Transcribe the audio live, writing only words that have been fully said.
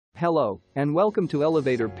Hello, and welcome to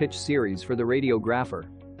Elevator Pitch series for the radiographer.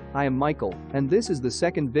 I am Michael, and this is the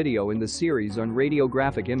second video in the series on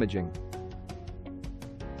radiographic imaging.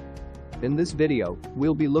 In this video,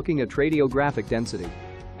 we'll be looking at radiographic density.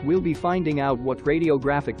 We'll be finding out what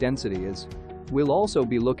radiographic density is. We'll also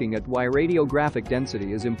be looking at why radiographic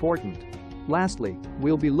density is important. Lastly,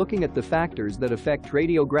 we'll be looking at the factors that affect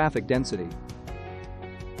radiographic density.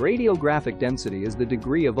 Radiographic density is the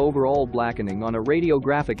degree of overall blackening on a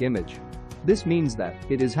radiographic image. This means that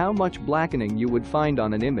it is how much blackening you would find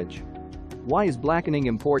on an image. Why is blackening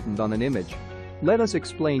important on an image? Let us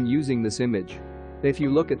explain using this image. If you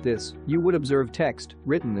look at this, you would observe text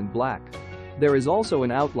written in black. There is also an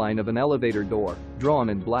outline of an elevator door, drawn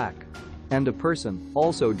in black. And a person,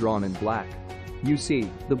 also drawn in black. You see,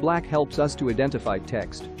 the black helps us to identify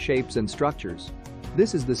text, shapes and structures.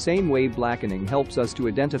 This is the same way blackening helps us to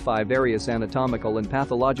identify various anatomical and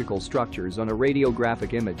pathological structures on a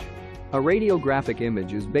radiographic image. A radiographic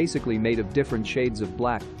image is basically made of different shades of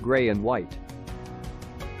black, gray and white.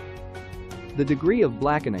 The degree of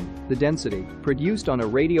blackening, the density, produced on a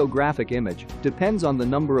radiographic image depends on the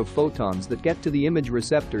number of photons that get to the image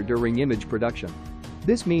receptor during image production.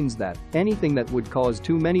 This means that anything that would cause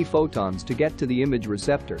too many photons to get to the image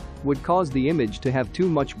receptor would cause the image to have too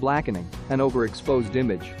much blackening, an overexposed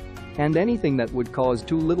image. And anything that would cause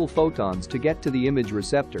too little photons to get to the image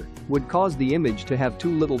receptor would cause the image to have too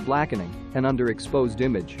little blackening, an underexposed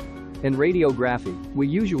image. In radiography, we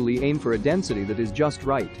usually aim for a density that is just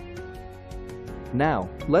right. Now,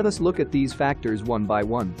 let us look at these factors one by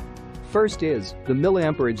one. First is the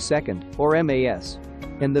milliamperage-second, or MAS.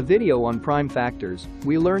 In the video on prime factors,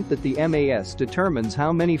 we learned that the MAS determines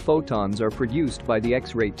how many photons are produced by the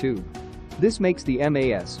X-ray tube. This makes the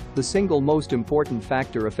MAS the single most important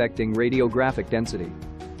factor affecting radiographic density.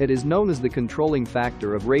 It is known as the controlling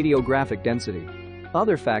factor of radiographic density.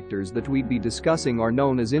 Other factors that we'd be discussing are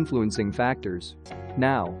known as influencing factors.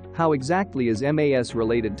 Now, how exactly is MAS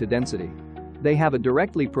related to density? They have a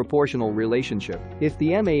directly proportional relationship. If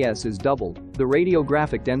the MAS is doubled, the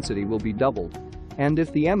radiographic density will be doubled. And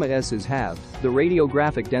if the MAS is halved, the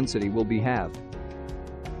radiographic density will be halved.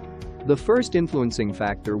 The first influencing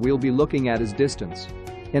factor we'll be looking at is distance.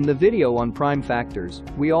 In the video on prime factors,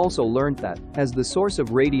 we also learned that, as the source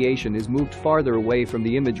of radiation is moved farther away from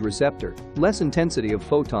the image receptor, less intensity of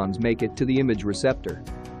photons make it to the image receptor.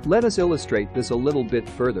 Let us illustrate this a little bit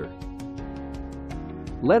further.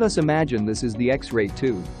 Let us imagine this is the X-ray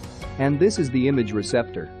tube. And this is the image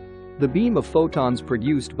receptor. The beam of photons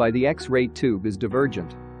produced by the X-ray tube is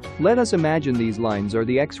divergent. Let us imagine these lines are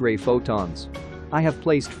the X-ray photons. I have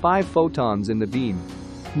placed 5 photons in the beam.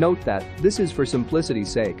 Note that this is for simplicity's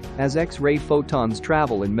sake, as X-ray photons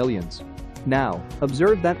travel in millions. Now,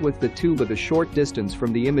 observe that with the tube at a short distance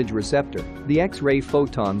from the image receptor, the X-ray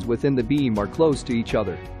photons within the beam are close to each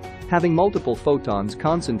other. Having multiple photons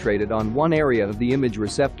concentrated on one area of the image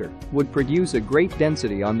receptor would produce a great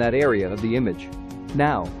density on that area of the image.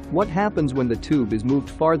 Now, what happens when the tube is moved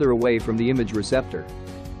farther away from the image receptor?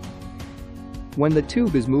 When the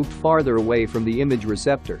tube is moved farther away from the image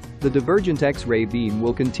receptor, the divergent X-ray beam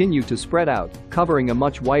will continue to spread out, covering a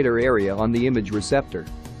much wider area on the image receptor.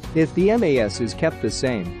 If the MAS is kept the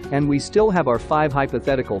same, and we still have our 5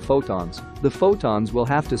 hypothetical photons, the photons will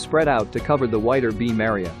have to spread out to cover the wider beam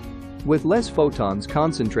area. With less photons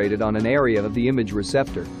concentrated on an area of the image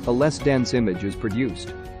receptor, a less dense image is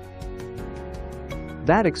produced.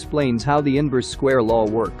 That explains how the inverse square law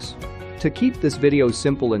works. To keep this video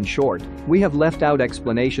simple and short, we have left out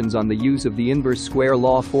explanations on the use of the inverse square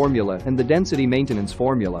law formula and the density maintenance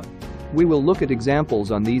formula. We will look at examples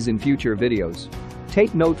on these in future videos.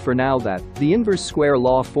 Take note for now that the inverse square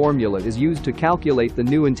law formula is used to calculate the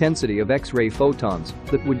new intensity of X-ray photons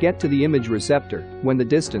that would get to the image receptor when the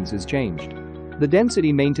distance is changed. The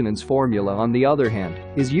density maintenance formula, on the other hand,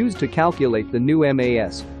 is used to calculate the new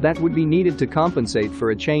MAS that would be needed to compensate for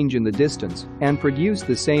a change in the distance and produce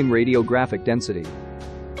the same radiographic density.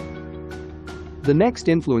 The next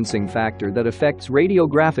influencing factor that affects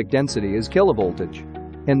radiographic density is kilovoltage.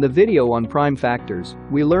 In the video on prime factors,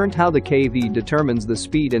 we learned how the kV determines the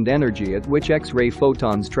speed and energy at which X-ray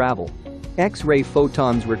photons travel. X-ray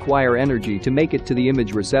photons require energy to make it to the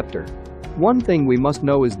image receptor. One thing we must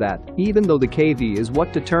know is that, even though the kV is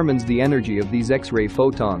what determines the energy of these X-ray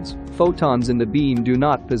photons, photons in the beam do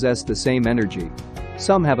not possess the same energy.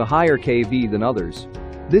 Some have a higher kV than others.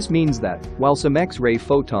 This means that, while some X-ray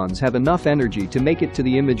photons have enough energy to make it to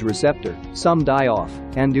the image receptor, some die off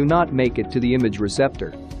and do not make it to the image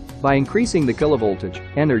receptor. By increasing the kilovoltage,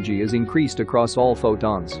 energy is increased across all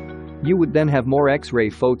photons. You would then have more X-ray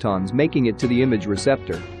photons making it to the image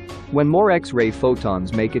receptor. When more X-ray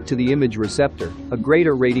photons make it to the image receptor, a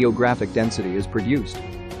greater radiographic density is produced.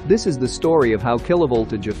 This is the story of how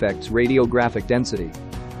kilovoltage affects radiographic density.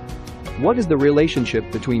 What is the relationship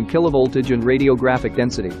between kilovoltage and radiographic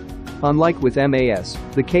density? Unlike with MAS,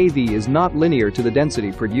 the kV is not linear to the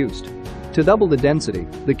density produced. To double the density,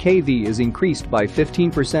 the kV is increased by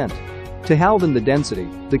 15%. To halve the density,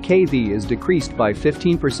 the kV is decreased by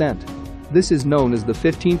 15%. This is known as the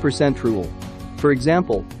 15% rule. For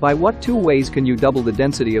example, by what two ways can you double the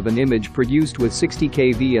density of an image produced with 60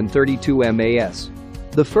 kV and 32 MAS?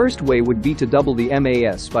 The first way would be to double the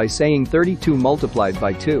MAS by saying 32 multiplied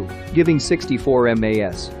by 2, giving 64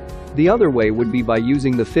 MAS. The other way would be by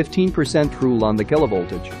using the 15% rule on the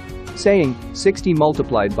kilovoltage. Saying 60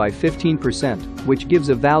 multiplied by 15%, which gives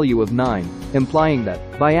a value of 9, implying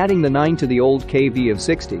that, by adding the 9 to the old kV of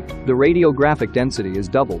 60, the radiographic density is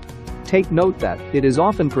doubled. Take note that it is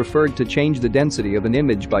often preferred to change the density of an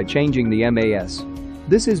image by changing the MAS.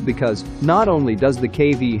 This is because not only does the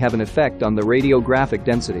kV have an effect on the radiographic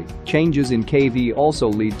density, changes in kV also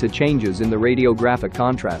lead to changes in the radiographic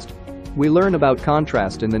contrast. We learn about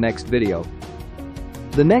contrast in the next video.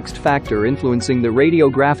 The next factor influencing the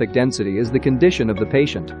radiographic density is the condition of the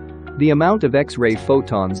patient. The amount of X-ray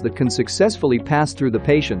photons that can successfully pass through the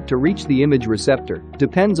patient to reach the image receptor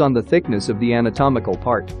depends on the thickness of the anatomical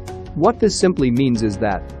part. What this simply means is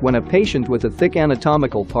that, when a patient with a thick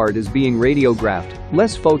anatomical part is being radiographed,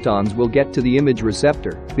 less photons will get to the image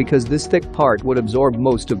receptor because this thick part would absorb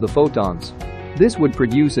most of the photons. This would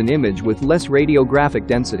produce an image with less radiographic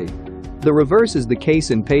density. The reverse is the case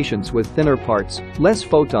in patients with thinner parts. Less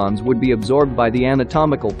photons would be absorbed by the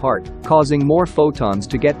anatomical part, causing more photons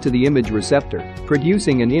to get to the image receptor,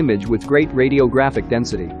 producing an image with great radiographic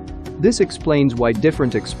density. This explains why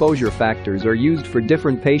different exposure factors are used for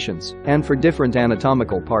different patients and for different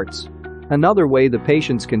anatomical parts. Another way the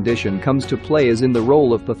patient's condition comes to play is in the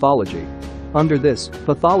role of pathology. Under this,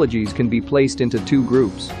 pathologies can be placed into two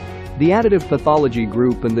groups: the additive pathology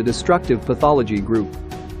group and the destructive pathology group.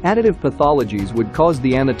 Additive pathologies would cause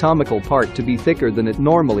the anatomical part to be thicker than it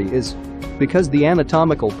normally is. Because the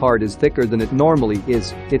anatomical part is thicker than it normally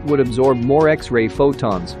is, it would absorb more X-ray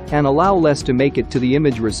photons and allow less to make it to the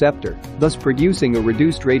image receptor, thus producing a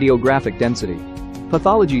reduced radiographic density.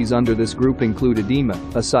 Pathologies under this group include edema,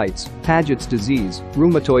 ascites, Paget's disease,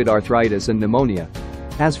 rheumatoid arthritis and pneumonia.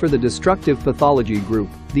 As for the destructive pathology group,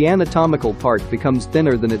 the anatomical part becomes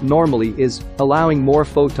thinner than it normally is, allowing more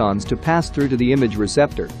photons to pass through to the image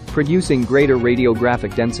receptor, producing greater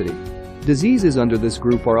radiographic density. Diseases under this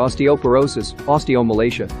group are osteoporosis,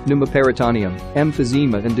 osteomalacia, pneumoperitoneum,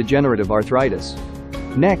 emphysema and degenerative arthritis.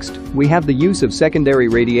 Next, we have the use of secondary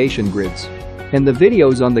radiation grids. In the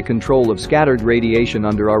videos on the control of scattered radiation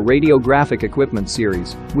under our radiographic equipment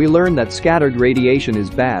series, we learn that scattered radiation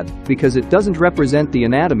is bad because it doesn't represent the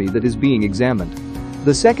anatomy that is being examined.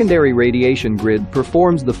 The secondary radiation grid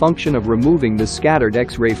performs the function of removing the scattered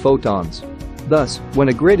X-ray photons. Thus, when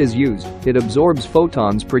a grid is used, it absorbs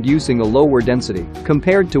photons producing a lower density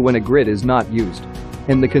compared to when a grid is not used.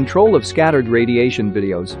 In the control of scattered radiation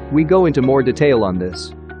videos, we go into more detail on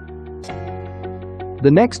this.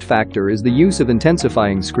 The next factor is the use of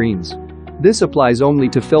intensifying screens. This applies only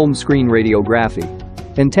to film screen radiography.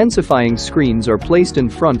 Intensifying screens are placed in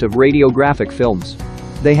front of radiographic films.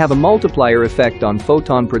 They have a multiplier effect on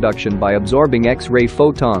photon production by absorbing X-ray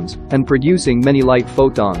photons and producing many light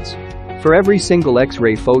photons. For every single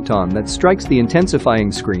X-ray photon that strikes the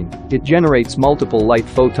intensifying screen, it generates multiple light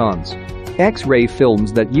photons. X-ray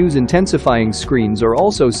films that use intensifying screens are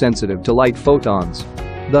also sensitive to light photons.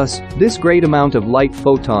 Thus, this great amount of light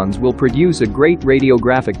photons will produce a great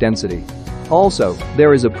radiographic density. Also,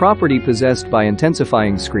 there is a property possessed by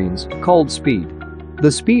intensifying screens, called speed.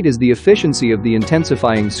 The speed is the efficiency of the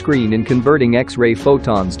intensifying screen in converting X-ray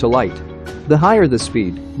photons to light. The higher the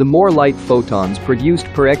speed, the more light photons produced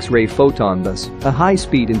per X-ray photon. Thus, a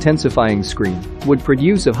high-speed intensifying screen would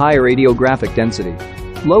produce a higher radiographic density.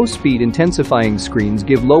 Low-speed intensifying screens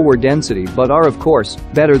give lower density but are of course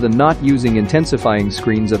better than not using intensifying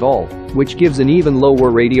screens at all, which gives an even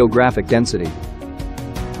lower radiographic density.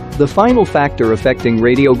 The final factor affecting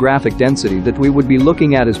radiographic density that we would be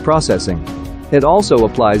looking at is processing. It also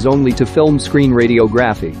applies only to film screen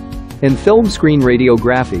radiography. In film screen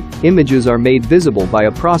radiography, images are made visible by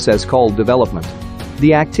a process called development.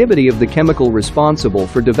 The activity of the chemical responsible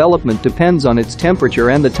for development depends on its temperature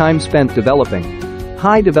and the time spent developing.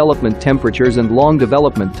 High development temperatures and long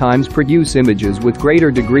development times produce images with greater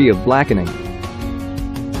degree of blackening.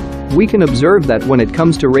 We can observe that when it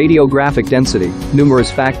comes to radiographic density, numerous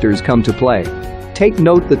factors come to play. Take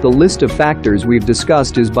note that the list of factors we've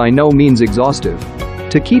discussed is by no means exhaustive.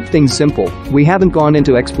 To keep things simple, we haven't gone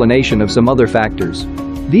into explanation of some other factors.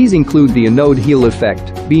 These include the anode-Heal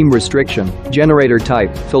effect, beam restriction, generator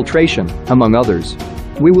type, filtration, among others.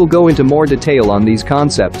 We will go into more detail on these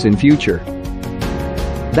concepts in future.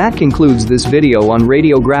 That concludes this video on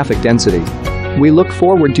radiographic density. We look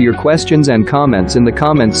forward to your questions and comments in the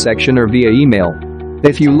comments section or via email.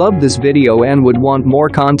 If you loved this video and would want more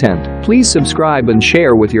content, please subscribe and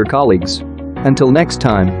share with your colleagues. Until next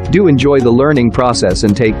time, do enjoy the learning process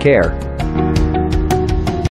and take care.